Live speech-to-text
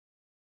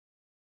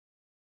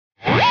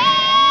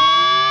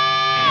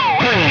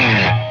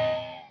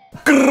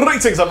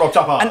Greetings, I'm Rob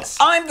Chappers. And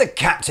I'm the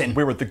captain.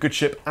 We're with the good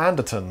ship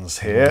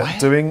Andertons here,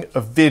 doing a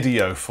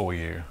video for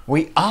you.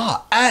 We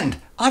are, and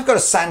I've got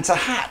a Santa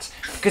hat,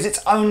 because it's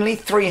only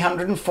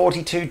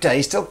 342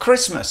 days till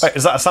Christmas. Wait,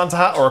 is that a Santa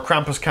hat or a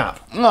Krampus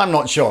cap? I'm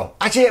not sure.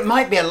 Actually, it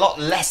might be a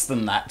lot less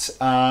than that.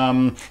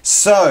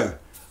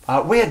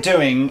 We're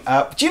doing,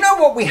 do you know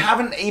what we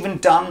haven't even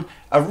done?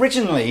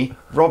 Originally,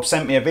 Rob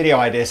sent me a video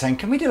idea saying,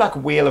 can we do like a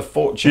Wheel of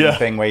Fortune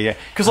thing where you...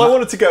 Because I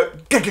wanted to go...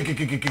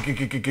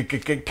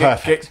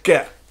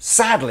 Perfect.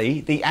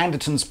 Sadly, the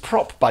Andertons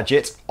prop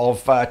budget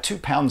of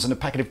 £2 and a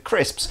packet of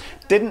crisps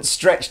didn't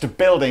stretch to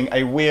building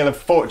a Wheel of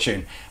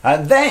Fortune.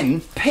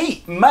 Then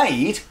Pete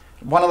made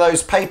one of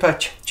those paper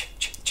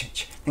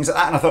things like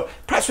that, and I thought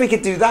perhaps we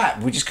could do that.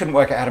 We just couldn't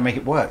work out how to make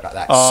it work like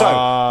that.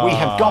 So we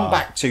have gone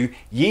back to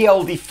ye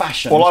olde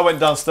fashioned. Well, I went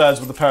downstairs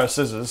with a pair of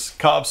scissors,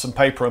 cut up some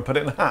paper and put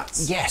it in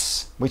hats.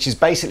 Yes, which is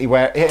basically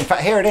where, in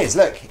fact, here it is.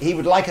 Look, he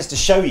would like us to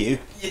show you.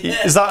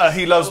 Is that a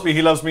he loves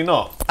me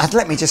not?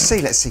 Let me just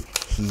see, let's see.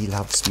 He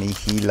loves me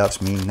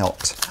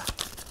not.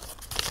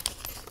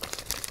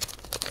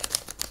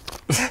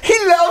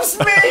 He loves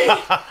me!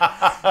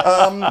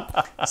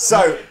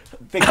 So,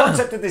 the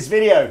concept of this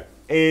video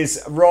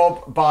is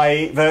Rob,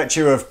 by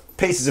virtue of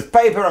pieces of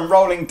paper and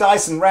rolling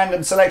dice and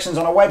random selections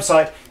on a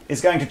website,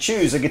 is going to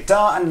choose a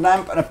guitar and an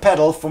amp and a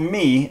pedal for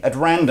me at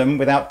random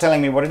without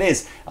telling me what it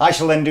is. I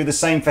shall then do the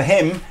same for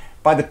him.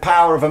 By the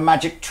power of a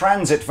magic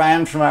transit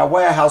van from our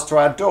warehouse to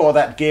our door,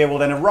 that gear will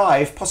then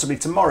arrive, possibly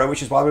tomorrow,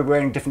 which is why we're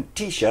wearing different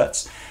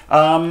t-shirts,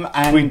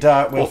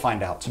 we'll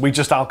find out. We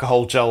just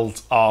alcohol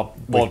gelled our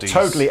bodies.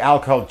 We're totally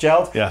alcohol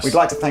gelled. Yes. We'd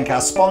like to thank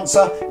our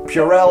sponsor,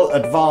 Purell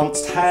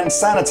Advanced Hand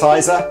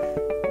Sanitizer,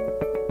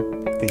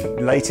 the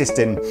latest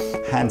in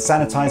hand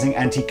sanitizing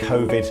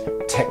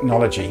anti-COVID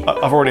technology.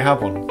 I've already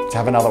had one. To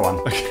have another one.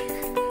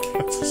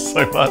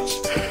 So much.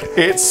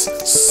 It's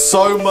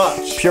so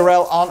much.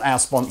 Purell aren't our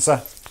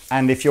sponsor.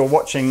 And if you're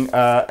watching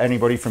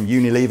anybody from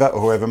Unilever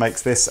or whoever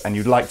makes this and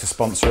you'd like to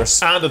sponsor us,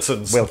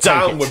 Andertons, we'll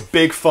down with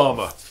Big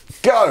Pharma.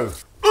 Go!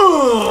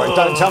 Right,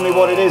 don't tell me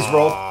what it is,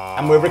 Rob.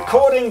 And we're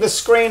recording the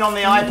screen on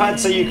the iPad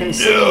so you can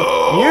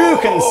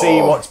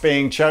see what's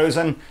being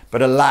chosen.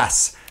 But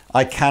alas,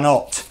 I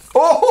cannot.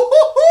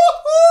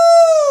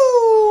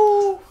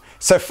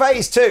 So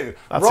phase two.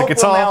 That's a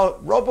guitar.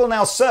 Rob will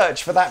now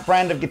search for that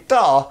brand of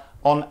guitar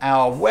on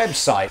our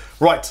website.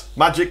 Right,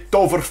 Magic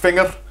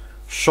Doverfinger.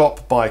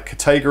 Shop by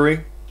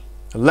category,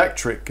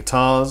 electric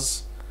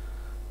guitars,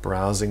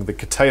 browsing the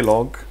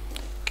catalog,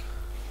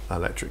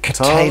 electric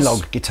guitars.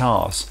 Catalog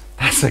guitars.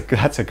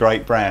 That's a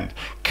great brand.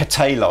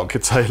 Catalog.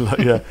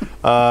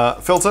 Yeah.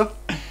 Filter.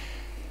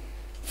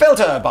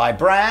 Filter by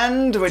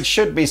brand, which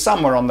should be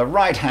somewhere on the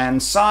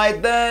right-hand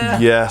side there.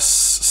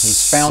 Yes.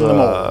 He's found them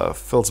all.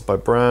 Filter by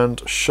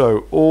brand.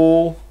 Show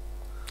all.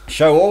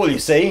 Show all, you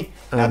see.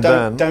 Now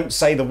And don't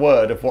say the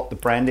word of what the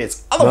brand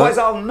is, otherwise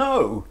I'll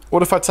know.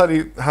 What if I tell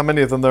you how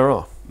many of them there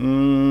are?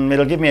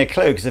 It'll give me a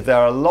clue, because if there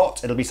are a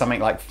lot, it'll be something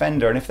like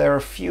Fender, and if there are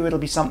a few, it'll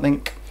be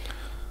something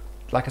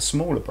like a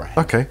smaller brand.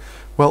 Okay.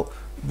 Well,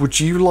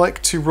 would you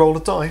like to roll a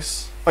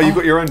dice? Oh, you've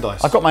got your own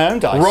dice. I've got my own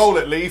dice. Roll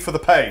it, Lee, for the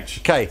page.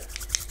 Okay.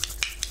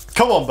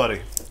 Come on,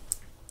 buddy.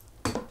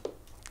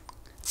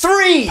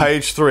 3!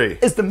 Page 3.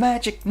 Is the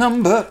magic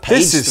number. Page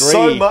This is 3.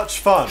 so much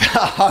fun.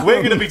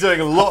 We're going to be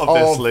doing a lot of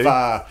this, Lee.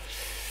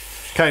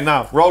 Okay,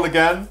 now, roll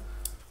again.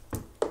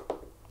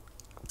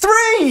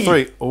 3!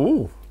 3.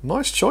 Ooh,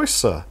 nice choice,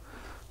 sir.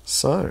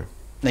 So.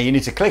 Now you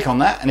need to click on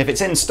that, and if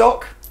it's in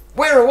stock,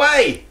 we're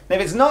away.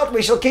 And if it's not,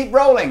 we shall keep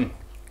rolling.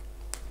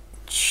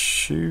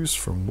 Choose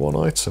from one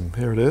item.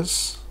 Here it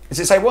is.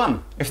 Does it say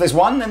 1? If there's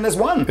 1, then there's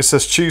 1. It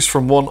says choose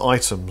from 1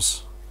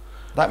 items.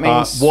 That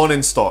means 1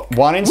 in stock.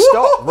 1 in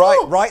stock.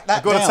 Right, write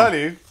that down. I've got to tell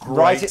you,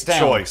 write it down.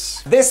 Choice.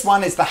 This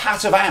one is the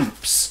Hat of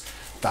Amps.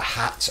 The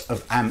Hat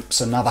of Amps,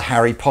 another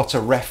Harry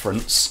Potter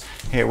reference.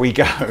 Here we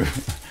go.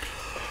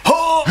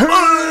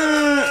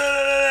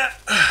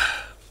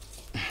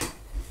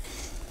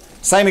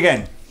 Same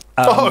again.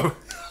 Oh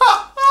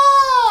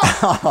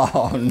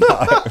no.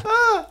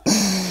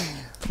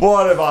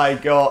 What have I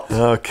got?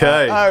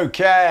 Okay.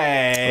 Okay.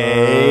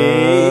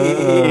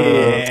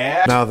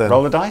 Now then.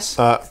 Roll the dice.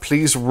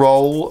 Please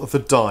roll the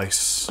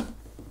dice.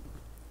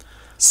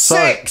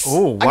 6!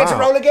 Oh, wow. I get to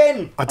roll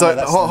again. I don't.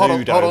 Hold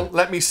on.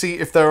 Let me see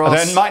if there are.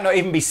 There might not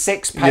even be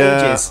 6 pages.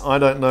 Yeah, I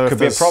don't know. Could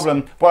be a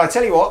problem. Well, I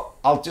tell you what.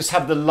 I'll just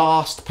have the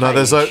last page.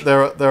 No,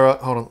 there are.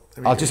 Hold on.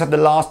 I'll just have the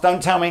last.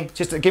 Don't tell me.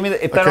 Just give me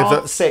the. If there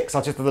aren't 6,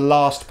 I'll just have the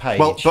last page.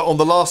 Well, but on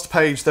the last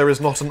page there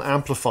is not an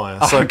amplifier.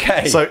 So,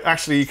 okay. So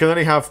actually, you can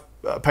only have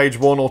page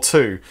 1 or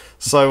 2.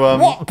 So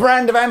what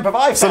brand of amp have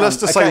I found? So let's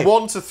just say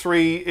 1 to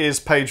 3 is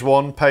page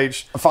 1.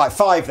 Page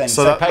 5 then.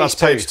 So that's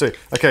page 2.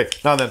 Okay.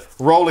 Now then,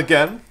 roll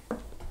again.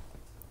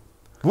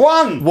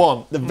 1!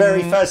 1. The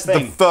very first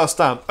thing. The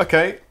first amp.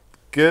 Okay,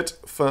 good.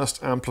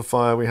 First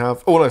amplifier we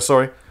have. Oh no,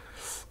 sorry.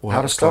 Oh,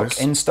 out of stock, close.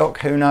 In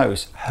stock, who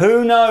knows?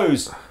 Who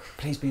knows?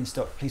 Please be in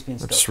stock, please be in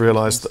stock. I just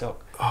realised that.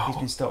 Please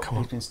be in stock,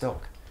 please be in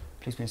stock.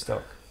 Please be in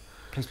stock.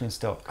 Please be in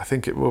stock. I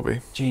think it will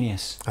be.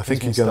 Genius. I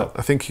think you're gonna.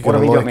 I think you're gonna.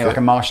 What have you got me? Like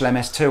a Marshall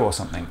MS2 or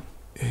something?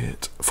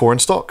 4 in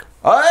stock.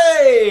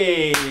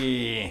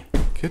 Hey!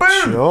 Good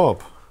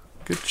job.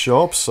 Good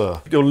job,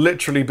 sir. You're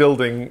literally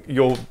building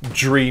your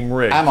dream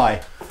rig. Am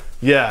I?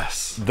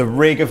 Yes. The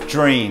rig of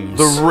dreams.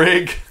 The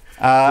rig.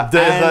 And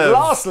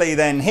lastly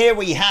then, here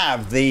we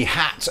have the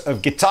hat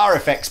of guitar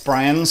effects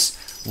brands,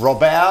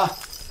 Robert.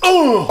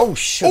 Oh,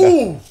 sugar.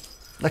 Ooh.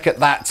 Look at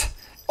that.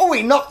 Oh,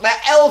 he knocked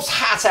that elf's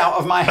hat out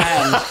of my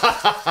hand.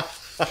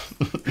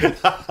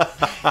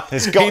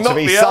 There's got to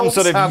be some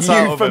sort of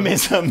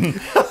euphemism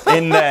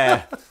in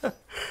there.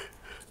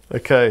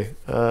 Okay.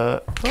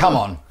 Come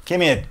on, give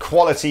me a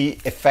quality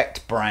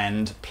effect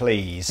brand,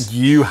 please.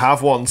 You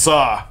have one,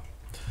 sir.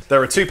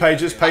 There are 2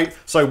 pages.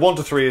 So 1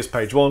 to 3 is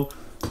page 1.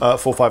 4,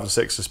 5, and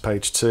 6 is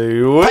page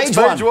 2. Page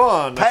one.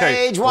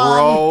 Okay. Page 1.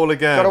 Roll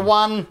again. Got a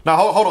 1. Now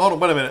hold on.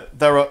 Wait a minute.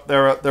 There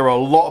are a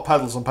lot of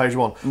pedals on page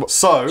 1.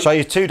 So show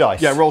you 2 dice.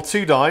 Yeah, roll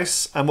 2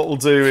 dice, and what we'll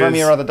do is. Throw me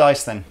your other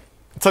dice then.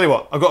 I'll tell you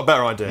what. I've got a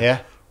better idea.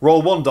 Yeah.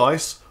 Roll 1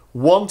 dice.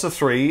 1 to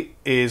 3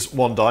 is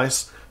 1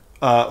 dice.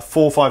 4,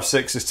 5,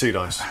 6 is 2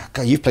 dice.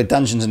 God, you've played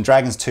Dungeons and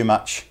Dragons too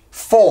much.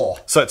 4.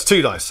 So it's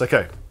 2 dice.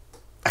 Okay.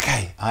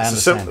 Okay, I It's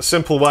understand. a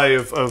simple way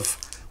of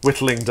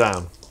whittling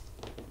down.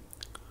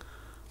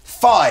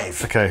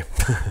 5. Okay.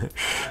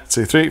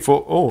 2, 3,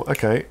 4. Oh,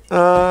 okay.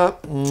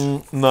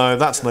 No,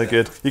 that's no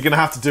good. You're going to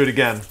have to do it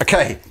again.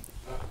 Okay.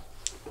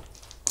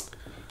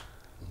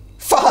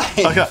 5.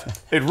 Okay.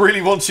 It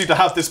really wants you to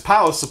have this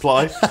power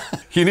supply.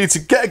 You need to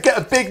get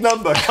a big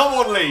number. Come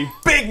on, Lee.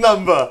 Big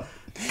number.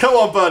 Come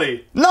on,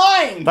 buddy.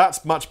 9.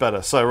 That's much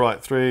better. So,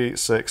 right. 3,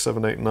 6,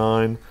 7, 8,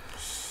 9.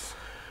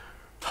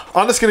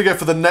 I'm just going to go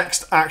for the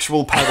next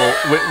actual pedal,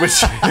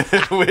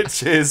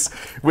 which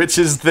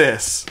is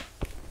this.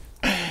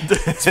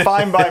 It's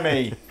fine by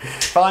me.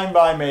 Fine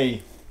by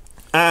me.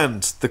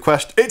 And the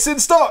question, it's in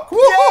stock!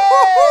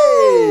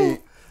 Yay!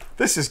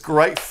 This is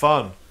great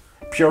fun.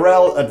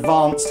 Purell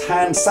Advanced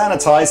Hand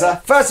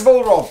Sanitizer. First of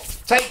all, Rob,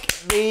 take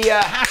the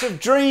hat of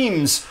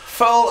dreams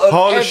full of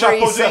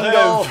every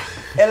single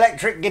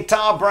electric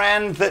guitar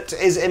brand that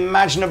is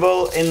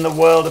imaginable in the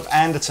world of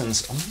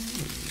Andertons.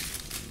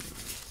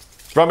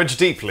 Rummage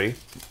deeply.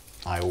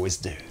 I always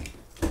do.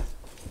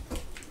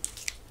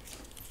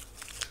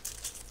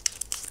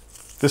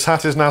 This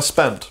hat is now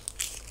spent.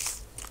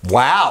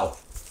 Wow.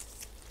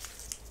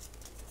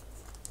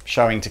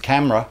 Showing to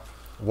camera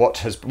what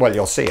has... Well,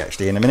 you'll see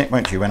actually in a minute,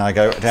 won't you, when I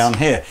go down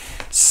here.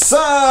 So,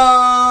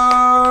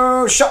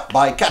 shop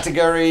by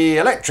category,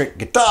 electric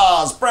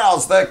guitars.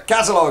 Browse the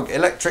catalogue,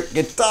 electric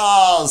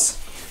guitars.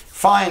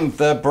 Find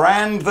the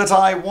brand that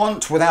I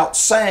want without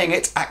saying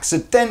it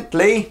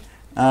accidentally.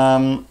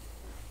 And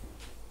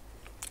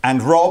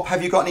Rob,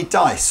 have you got any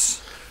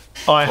dice?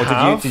 I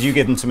have. Did you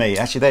give them to me?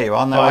 Actually, there you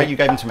are. No, you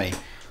gave them to me.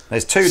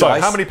 There's 2 dice. So,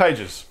 how many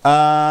pages?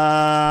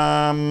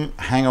 Hang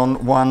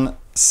on 1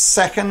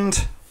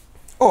 second.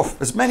 Oh,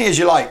 as many as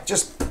you like.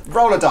 Just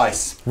roll a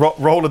dice.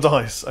 Roll a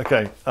dice.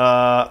 Okay.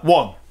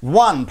 1.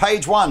 1.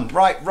 Page 1.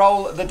 Right,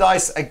 roll the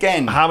dice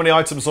again. How many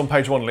items on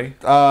page 1, Lee?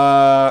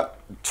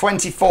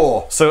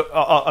 24. So,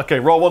 okay,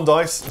 roll 1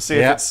 dice and see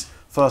if it's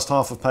first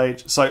half of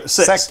page. So,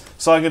 6.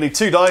 So I'm going to need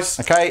 2 dice.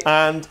 Okay.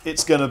 And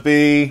it's going to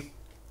be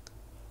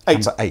 8.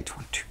 Number 8.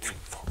 1, 2, 3,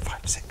 4,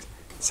 5, 6,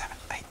 7,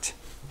 8.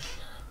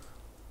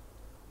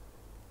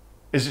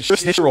 Is it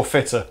shitter or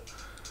fitter?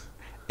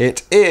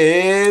 It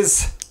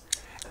is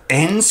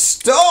in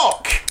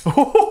stock.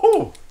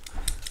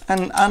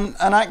 and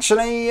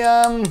actually,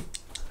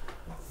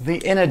 the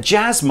inner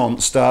jazz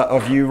monster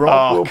of you,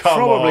 Rob, will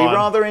probably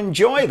rather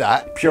enjoy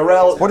that.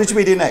 Purell. What did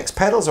we do next?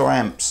 Pedals or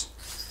amps?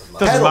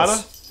 Doesn't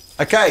matter.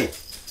 Okay.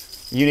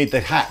 You need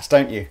the hat,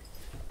 don't you?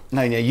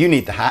 No, you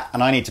need the hat,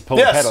 and I need to pull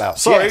the pedal out.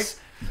 Sorry. Yes.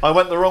 I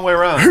went the wrong way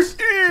around.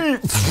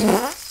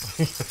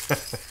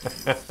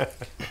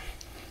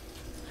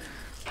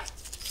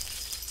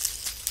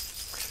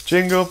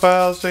 Jingle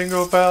bells,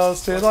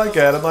 did I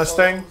get a nice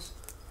thing?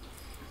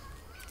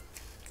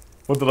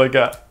 What did I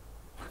get?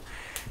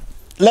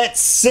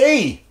 Let's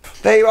see.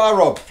 There you are,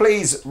 Rob.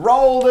 Please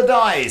roll the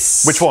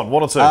dice. Which one?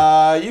 1 or 2?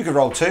 You could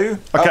roll 2.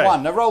 Okay.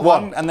 1. No, roll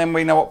 1, and then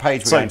we know what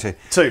page we're going to.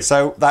 2.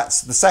 So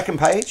that's the second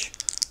page,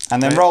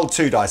 and then roll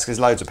 2 dice because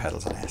loads of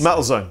pedals on here.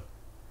 Metal Zone.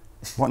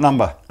 What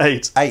number?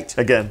 8. 8.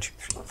 Again. 2,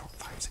 3, 4,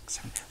 5, 6,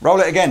 7. Roll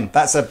it again.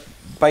 That's a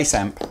bass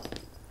amp.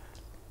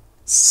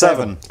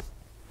 7.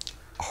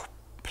 Oh,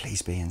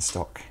 please be in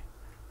stock.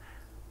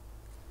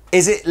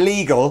 Is it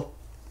legal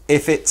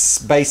if it's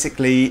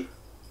basically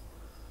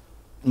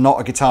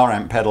not a guitar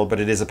amp pedal, but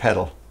it is a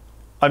pedal?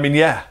 I mean,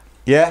 yeah.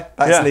 Yeah,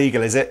 that's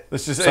legal, is it?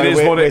 It's just, so it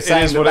is what it is.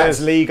 That's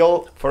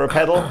legal for a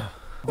pedal.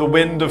 The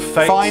Wind of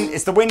Fate. Fine,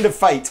 it's the Wind of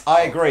Fate.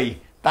 I agree.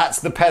 That's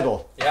the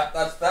pedal. Yeah,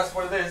 that's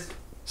what it is.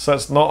 So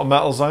it's not a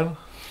Metal Zone.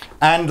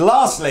 And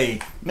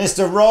lastly,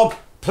 Mr. Rob,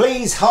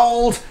 please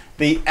hold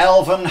the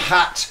elven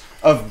hat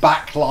of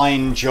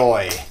backline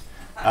joy.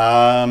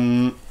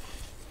 Oh,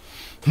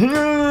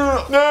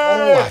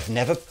 I've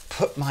never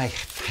put my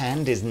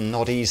hand in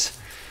Noddy's.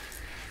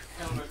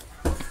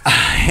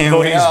 Here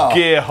we are.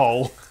 Gear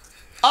hole.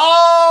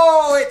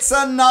 Oh, it's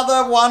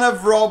another one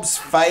of Rob's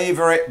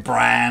favourite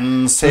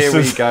brands. Here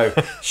we go.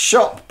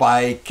 Shop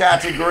by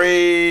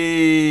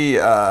category.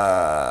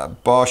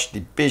 Bosch,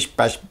 the Bish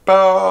Bash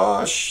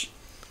Bosch.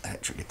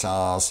 Electric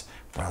guitars.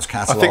 Browse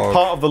catalogue. I think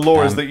part of the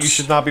law is that you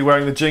should now be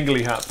wearing the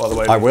jingly hat, by the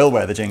way. I will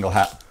wear the jingle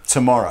hat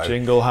tomorrow.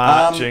 Jingle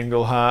hat,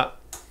 jingle hat.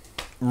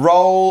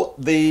 Roll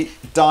the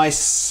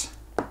dice,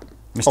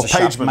 Mr.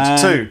 Pagement,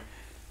 Chapman.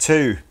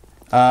 2.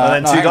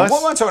 And then 2 dice?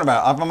 What am I talking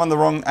about? I'm on the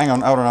wrong. Hang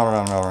on. Hold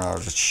on.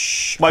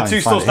 Shh, My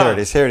 2 still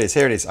stands. Here it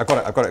is. I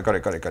got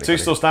it. 2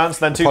 still stands,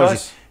 then 2 Apologies.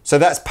 dice. So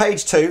that's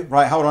page 2.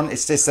 Right, hold on.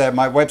 It's this.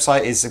 My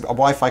website is a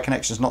Wi-Fi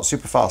connection is not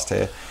super fast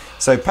here.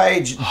 So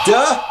page 2.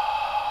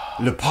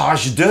 Le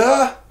page 2.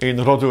 In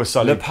Rodou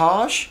Salé. Le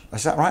page.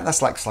 Is that right?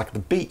 That's like the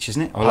beach,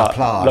 isn't it? Or la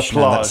plage.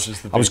 La plage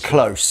is the beach. I was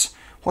close.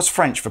 What's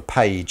French for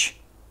page?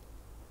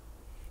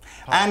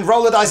 And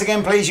roll the dice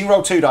again, please. You can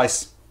roll 2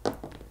 dice.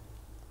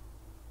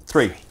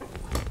 3.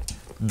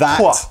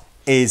 That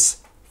is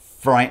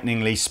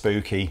frighteningly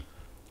spooky.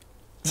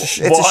 It's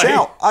a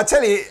shout. I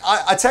tell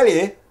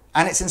you,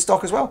 and it's in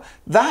stock as well.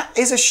 That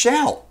is a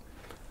shout.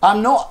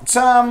 I'm not.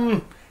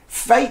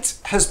 Fate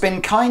has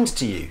been kind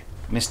to you,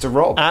 Mr.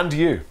 Rob. And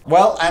you.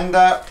 Well, and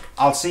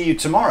I'll see you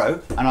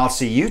tomorrow, and I'll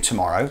see you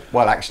tomorrow.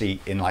 Well, actually,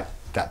 in like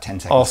that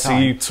 10 seconds. I'll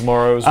see you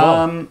tomorrow as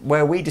well.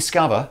 Where we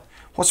discover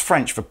what's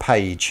French for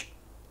page.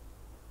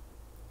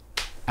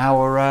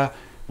 Our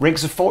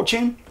Rigs of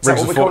Fortune? Is that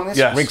what we're calling this?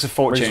 Yes. Rigs of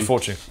Fortune. Rigs of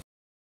Fortune.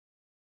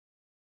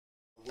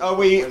 Are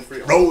we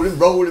rolling?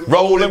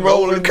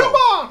 Come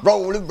on!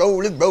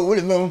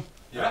 Rolling.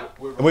 Yeah.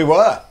 We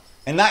were.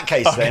 In that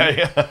case,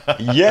 then.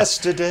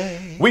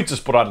 Yesterday. We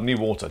just put out a new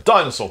water.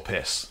 Dinosaur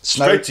piss.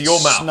 Straight to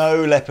your mouth.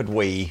 Snow Leopard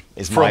Wee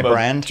is my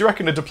brand. Do you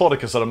reckon a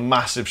Diplodocus had a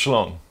massive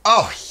schlong?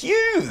 Oh,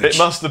 huge! It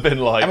must have been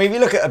like... I mean, if you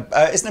look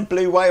at isn't a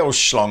blue whale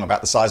schlong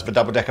about the size of a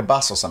double-decker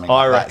bus or something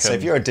I like reckon. that? So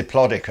if you're a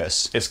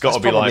Diplodocus, It's got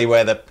to be probably like...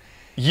 where the...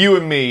 You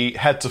and me,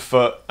 head to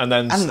foot, and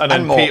then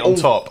more, Pete on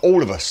top.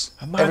 All of us.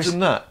 Imagine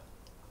that.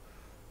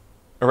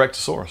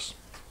 Erectosaurus.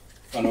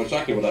 I know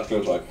exactly what that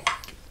feels like.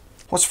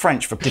 What's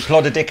French for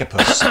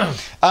Diplodocus?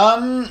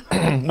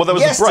 Well, there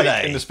was a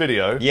break in this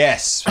video.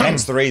 Yes,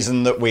 hence the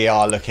reason that we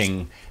are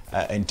looking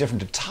in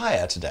different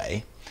attire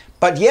today.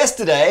 But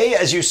yesterday,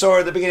 as you saw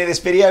at the beginning of this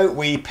video,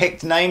 we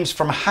picked names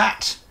from a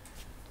hat.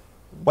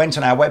 Went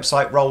on our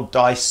website, rolled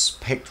dice,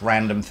 picked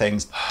random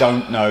things.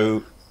 Don't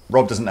know.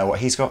 Rob doesn't know what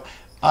he's got.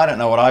 I don't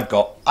know what I've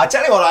got. I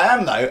tell you what I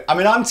am though. I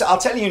mean, I'll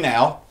tell you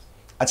now.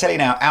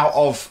 Out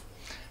of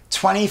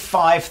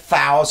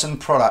 25,000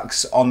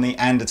 products on the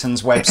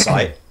Andertons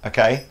website,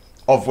 okay,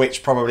 of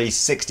which probably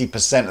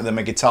 60% of them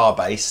are guitar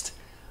based,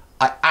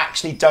 I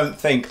actually don't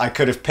think I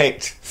could have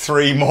picked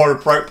 3 more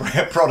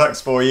appropriate products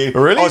for you.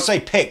 Really? I would say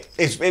picked.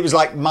 It was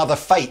like Mother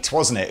Fate,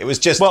 wasn't it? It was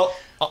just... Well,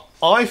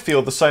 I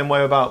feel the same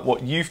way about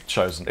what you've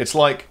chosen. It's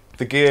like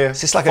the gear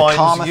Is this like a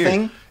karma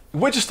thing?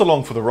 We're just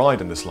along for the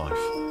ride in this life.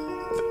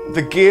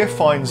 The gear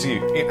finds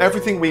you.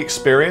 Everything we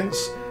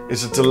experience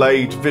is a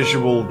delayed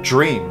visual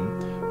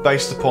dream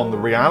based upon the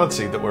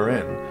reality that we're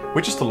in.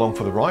 We're just along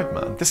for the ride,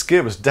 man. This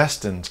gear was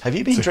destined. Have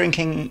you been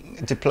drinking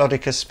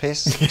Diplodocus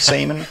piss,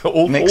 semen,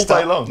 all mixed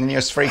day up, long, and you're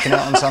just freaking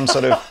out on some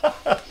sort of...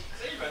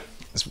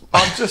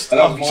 I'm just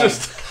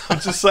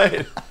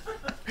saying.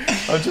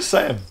 I'm just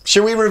saying.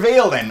 Should we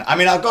reveal then? I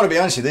mean, I've got to be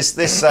honest with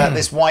you.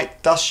 This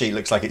white dust sheet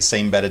looks like it's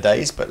seen better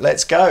days. But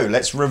let's go.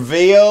 Let's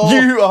reveal.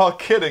 You are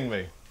kidding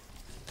me.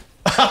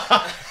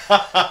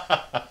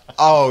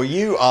 Oh,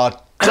 you are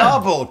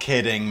double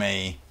kidding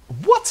me.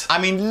 What? I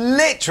mean,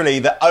 literally,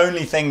 the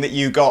only thing that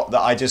you got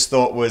that I just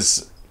thought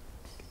was,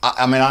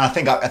 I mean, I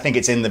think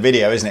it's in the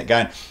video, isn't it?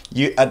 Going,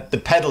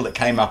 the pedal that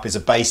came up is a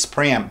bass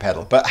preamp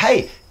pedal. But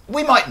hey,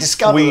 we might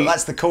discover that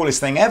that's the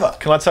coolest thing ever.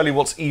 Can I tell you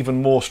what's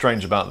even more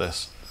strange about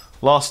this?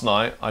 Last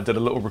night, I did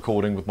a little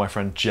recording with my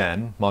friend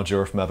Jen,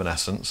 Marjora from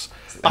Evanescence.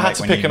 I had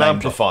to pick an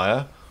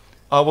amplifier.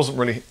 I wasn't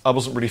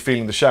really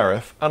feeling the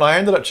Sheriff, and I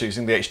ended up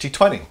choosing the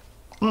HT20.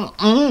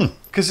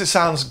 Because it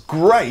sounds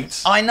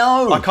great. I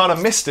know. I kind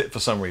of missed it for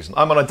some reason.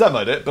 I mean, I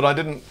demoed it, but I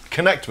didn't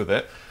connect with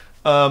it.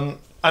 And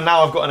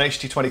now I've got an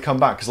HT20 come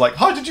back. It's like,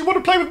 hi, did you want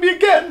to play with me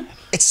again?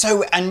 It's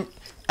so, and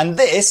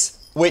this,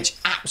 which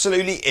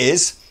absolutely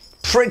is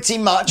pretty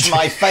much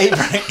my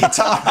favourite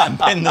guitar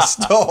amp in the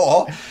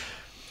store.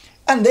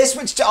 And this,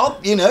 which,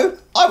 you know,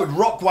 I would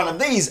rock one of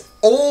these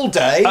all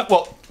day.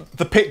 Well,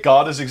 the pick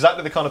guard is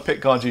exactly the kind of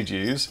pick guard you'd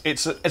use.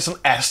 It's an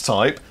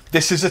S-type.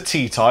 This is a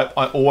T-type.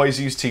 I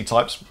always use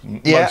T-types,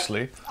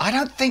 mostly. I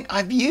don't think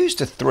I've used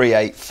a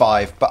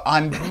 385, but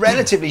I'm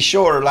relatively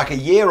sure like a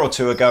year or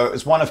two ago it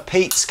was one of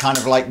Pete's kind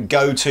of like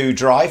go-to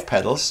drive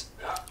pedals.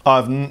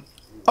 Oh,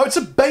 it's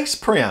a bass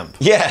preamp.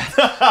 Yeah.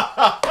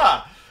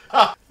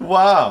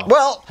 Wow.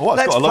 Well, oh,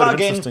 let's plug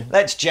in,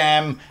 let's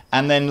jam,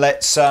 and then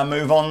let's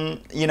move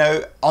on, you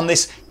know, on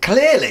this.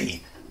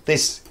 Clearly,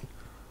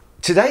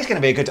 today's going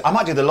to be a good... I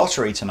might do the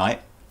lottery tonight.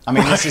 I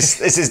mean,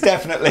 this is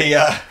definitely...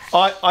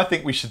 I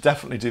think we should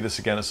definitely do this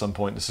again at some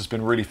point. This has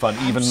been really fun,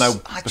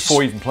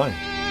 before even playing.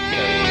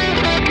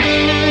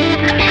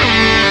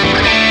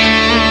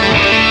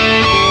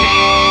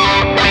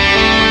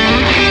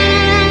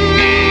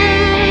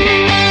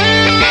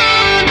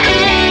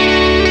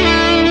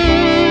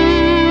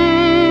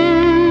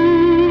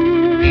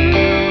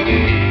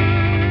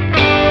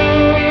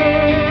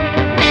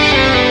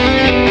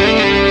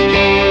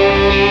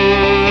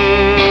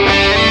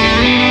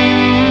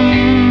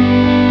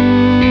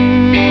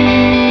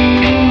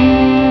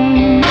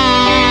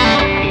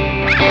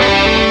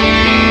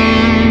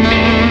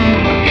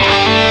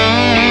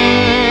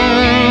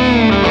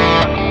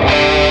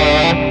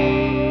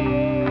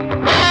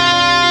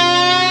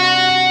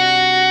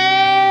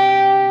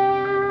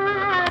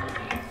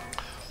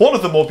 One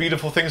of the more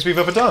beautiful things we've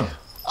ever done.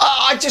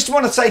 I just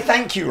want to say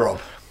thank you, Rob.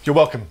 You're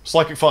welcome.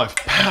 Psychic 5.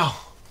 Pow.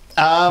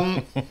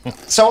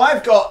 So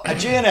I've got a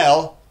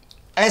G&L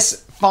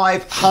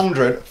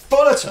S500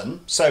 Fullerton,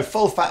 so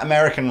full fat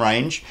American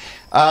range.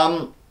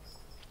 Hey,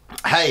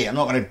 I'm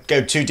not going to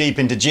go too deep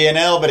into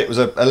G&L, but it was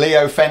a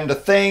Leo Fender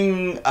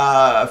thing.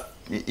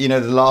 You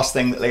know, the last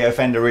thing that Leo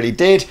Fender really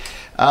did.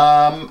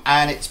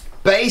 And it's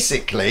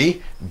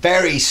basically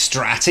very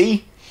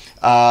stratty,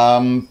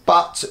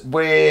 but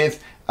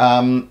with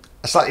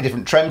a slightly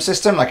different trem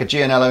system, like a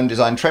G&L own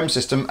design trem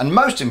system, and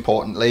most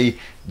importantly,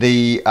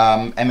 the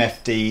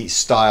MFD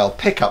style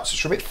pickups,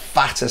 which are a bit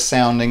fatter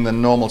sounding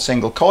than normal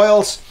single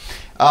coils.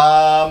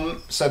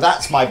 So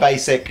that's my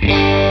basic.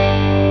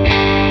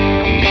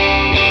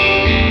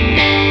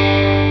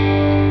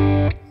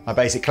 My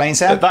basic clean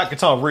sound. That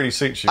guitar really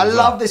suits you. I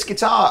love this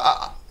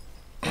guitar.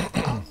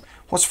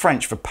 What's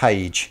French for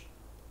page?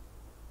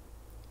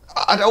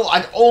 I'd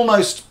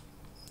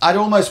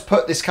almost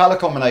put this colour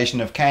combination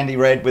of candy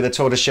red with a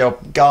tortoiseshell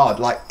guard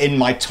like in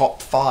my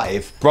top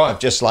 5. Right.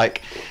 Just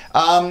like.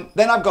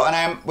 Then I've got an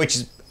amp which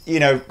is, you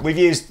know, we've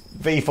used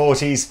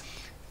V40s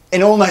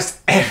in almost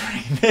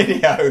every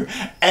video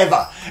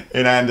ever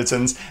in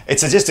Andertons.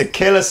 It's just a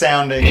killer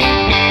sounding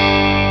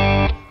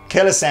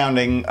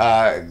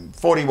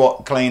 40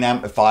 watt clean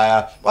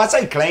amplifier. Well, I'd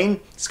say clean.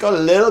 It's got a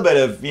little bit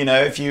of, you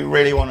know, if you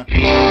really want to.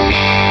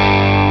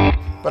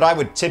 But I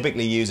would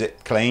typically use it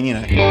clean, you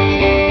know,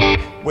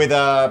 with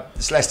a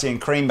Celestian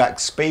creamback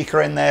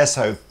speaker in there,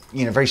 so,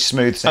 you know, very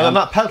smooth sound. And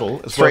then that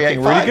pedal is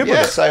working really good with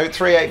it. So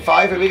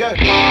 385, here we go.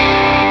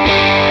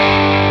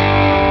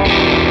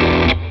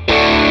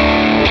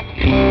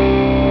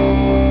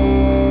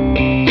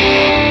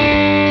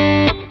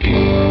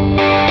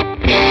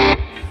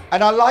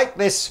 And I like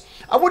this.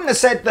 I wouldn't have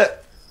said that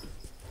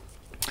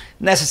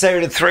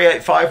necessarily the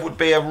 385 would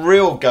be a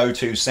real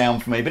go-to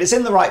sound for me, but it's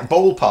in the right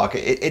ballpark.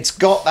 It's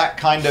got that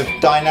kind of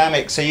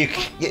dynamic, so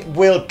it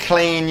will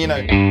clean, you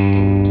know.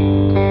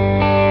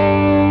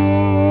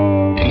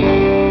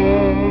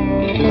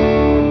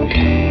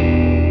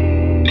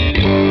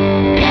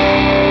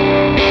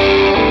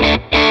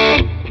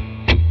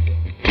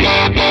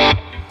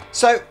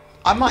 So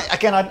I might,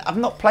 again, I've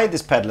not played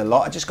this pedal a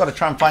lot. I just got to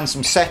try and find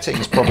some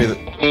settings probably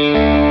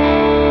that.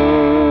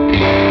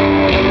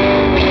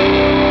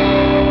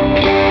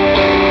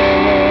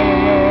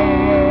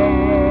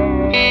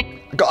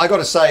 I got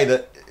to say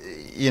that,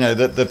 you know,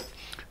 that the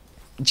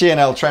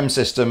G&L trem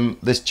system,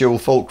 this dual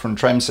fulcrum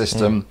trem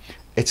system,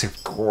 it's a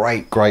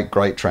great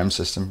trem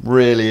system.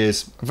 Really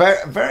is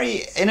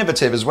very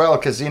innovative as well,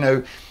 because, you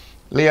know,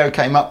 Leo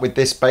came up with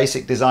this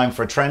basic design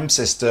for a trem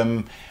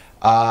system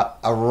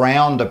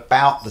around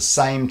about the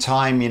same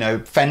time. You know,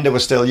 Fender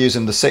was still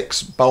using the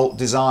 6-bolt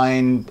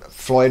design.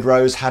 Floyd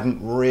Rose hadn't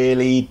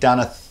really done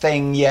a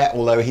thing yet,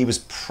 although he was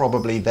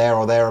probably there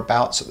or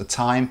thereabouts at the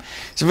time.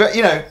 So,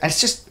 you know, and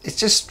it's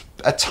just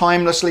a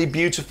timelessly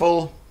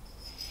beautiful.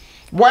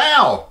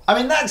 Wow!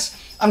 I mean,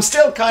 I'm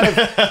still kind of.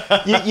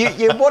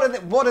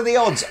 What are the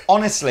odds,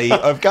 honestly,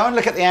 of go and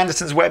look at the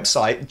Andertons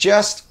website,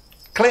 just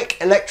click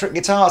electric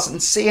guitars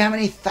and see how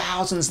many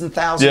thousands and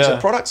thousands of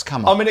products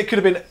come up. I mean, it could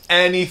have been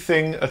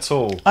anything at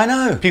all. I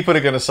know. People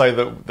are going to say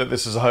that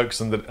this is a hoax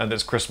and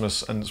it's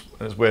Christmas and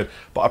it's weird,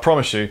 but I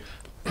promise you,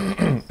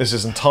 this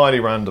is entirely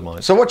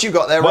randomised. So what you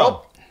got there,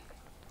 Rob?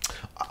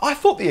 I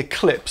thought the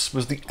Eclipse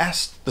was the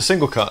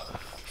single cut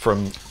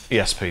from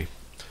ESP.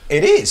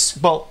 It is.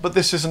 Well, but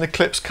this is an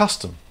Eclipse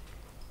custom.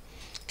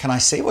 Can I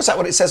see? Was that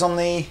what it says on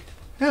the?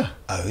 Yeah.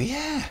 Oh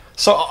yeah.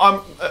 So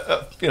I'm,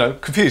 you know,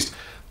 confused.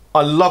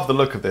 I love the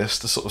look of this,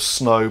 the sort of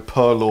snow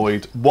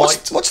pearloid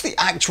white. What's the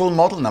actual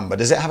model number?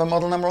 Does it have a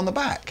model number on the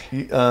back?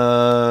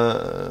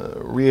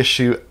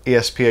 Reissue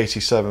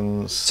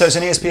ESP87. So it's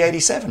an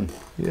ESP87.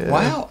 Yeah.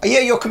 Wow. Yeah,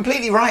 you're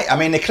completely right. I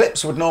mean,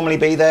 Eclipse would normally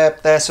be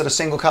their sort of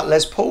single cut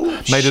Les Paul.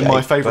 Made in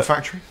my favourite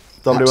factory.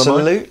 WMI,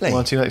 absolutely.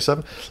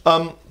 1987.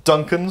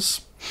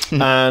 Duncan's,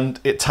 and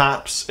it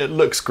taps. It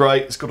looks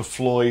great. It's got a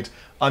Floyd.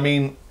 I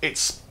mean,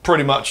 it's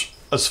pretty much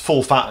as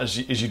full fat as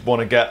you'd want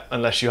to get,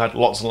 unless you had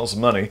lots and lots of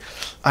money,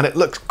 and it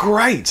looks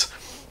great.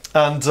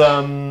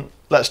 And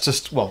let's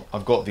just, well,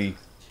 I've got the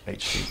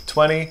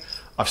HD20.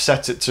 I've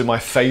set it to my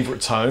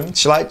favourite tone.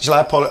 Shall I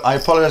I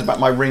apologise about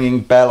my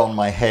ringing bell on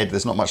my head.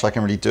 There's not much I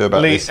can really do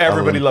about Lee, this.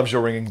 everybody loves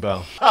your ringing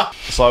bell,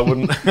 so I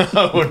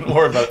wouldn't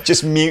worry about it.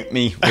 Just mute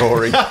me,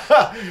 Rory.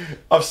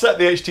 I've set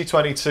the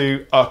HD20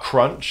 to a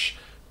crunch.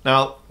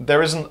 Now,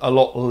 there isn't a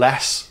lot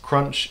less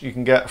crunch you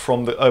can get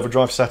from the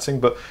overdrive setting,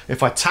 but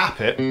if I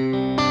tap it,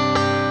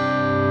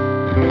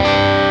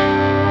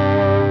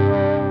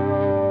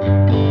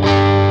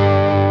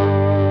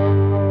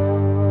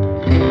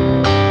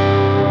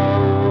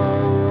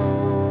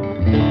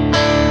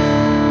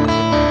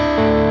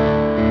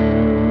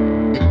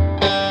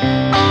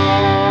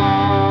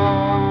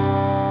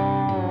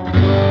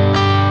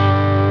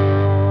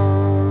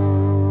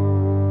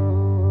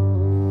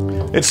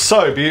 it's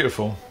so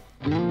beautiful.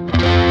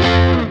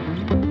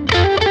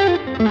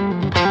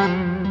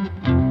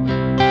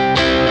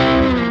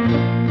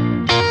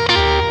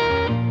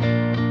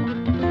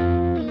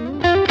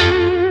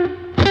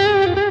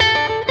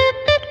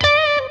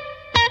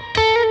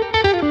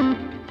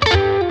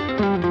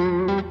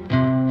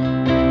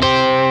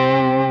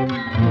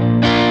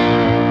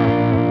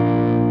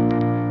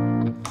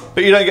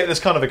 But you don't get this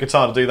kind of a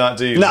guitar to do that,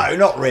 do you? No,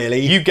 not really.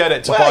 You get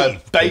it to buy a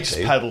bass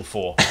pedal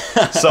for.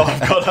 So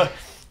I've got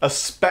a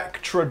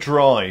Spectra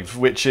Drive,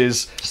 which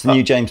is... It's the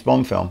new James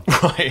Bond film.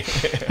 Right.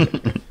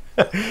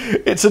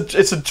 It's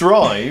a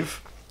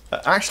drive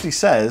that actually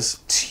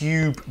says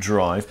tube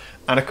drive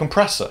and a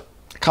compressor.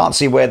 I can't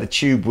see where the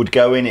tube would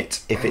go in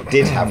it if it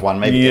did have one.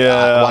 Maybe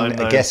one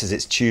guesses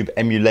it's tube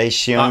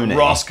emulation. That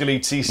rascally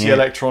TC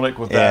Electronic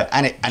with that.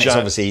 And it's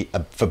obviously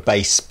for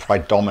bass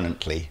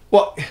predominantly.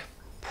 What?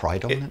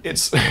 Predominant?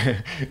 It's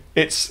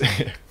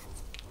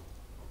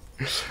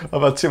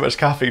I've had too much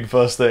caffeine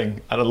first thing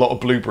and a lot of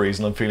blueberries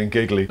and I'm feeling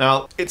giggly.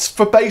 Now, it's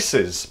for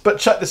basses, but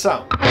check this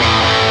out.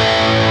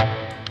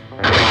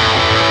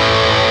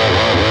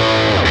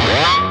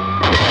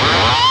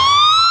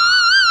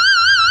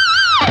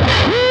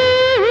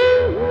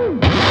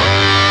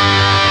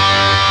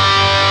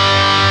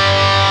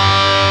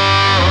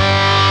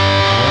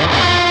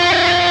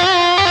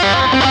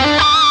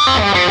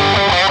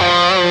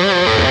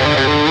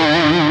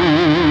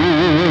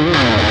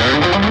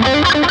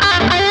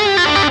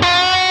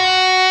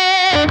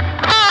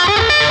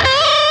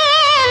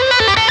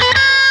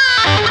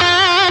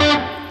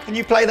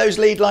 Play those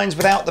lead lines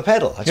without the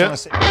pedal. I just want to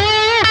see.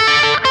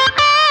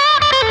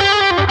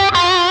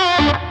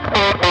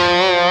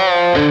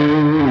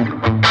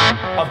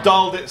 I've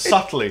dialed it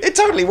subtly. It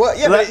totally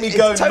works. Yeah, Let me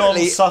go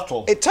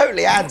non-subtle. It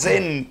totally adds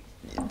in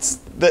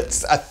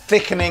that's a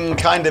thickening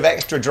kind of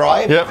extra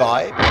drive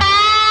vibe.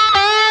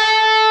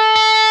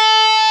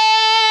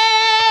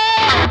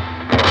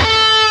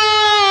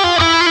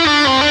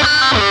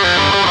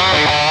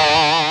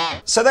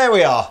 So there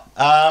we are.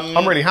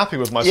 I'm really happy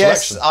with my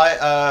selection.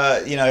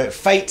 Yes, you know,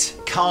 fate,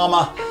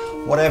 karma,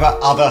 whatever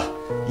other,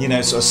 you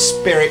know, sort of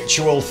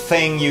spiritual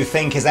thing you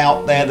think is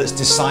out there that's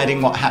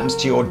deciding what happens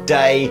to your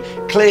day,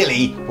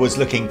 clearly was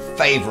looking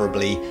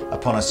favourably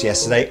upon us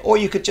yesterday. Or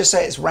you could just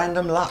say it's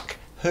random luck.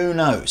 Who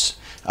knows?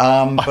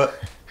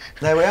 But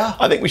there we are.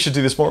 I think we should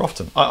do this more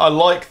often. I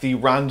like the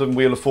random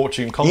Wheel of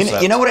Fortune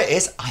concept. You know what it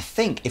is? I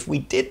think if we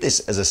did this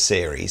as a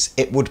series,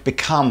 it would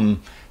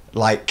become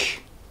like...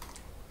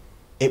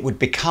 It would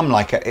become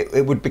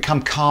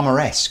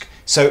karma-esque.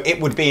 So it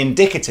would be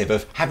indicative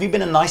of, have you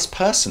been a nice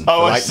person for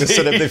like the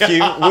sort of the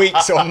few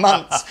weeks or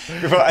months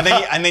before, and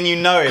then you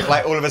know if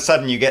like all of a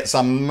sudden you get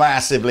some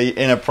massively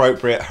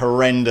inappropriate,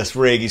 horrendous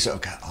rig, you sort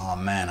of go, oh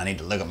man, I need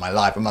to look at my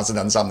life, I must have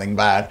done something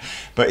bad.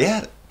 But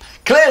yeah,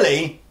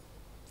 clearly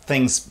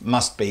things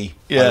must be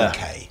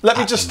okay. Let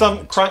me just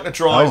crank the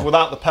drive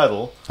without the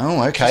pedal.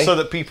 Oh, okay. So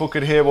that people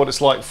could hear what it's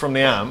like from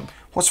the amp.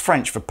 What's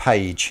French for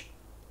page?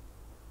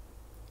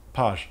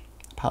 Page.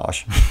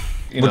 Harsh.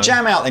 We'll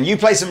jam out then. You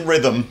play some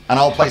rhythm and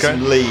I'll play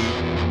some lead.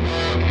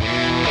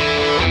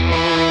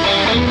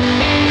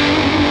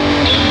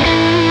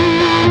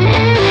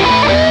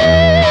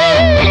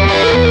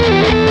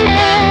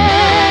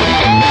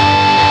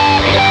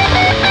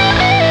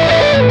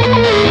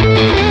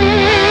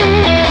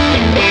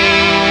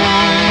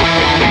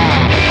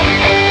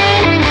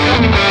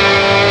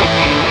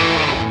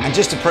 And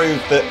just to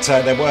prove that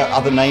there were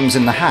other names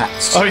in the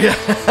hats. Oh yeah.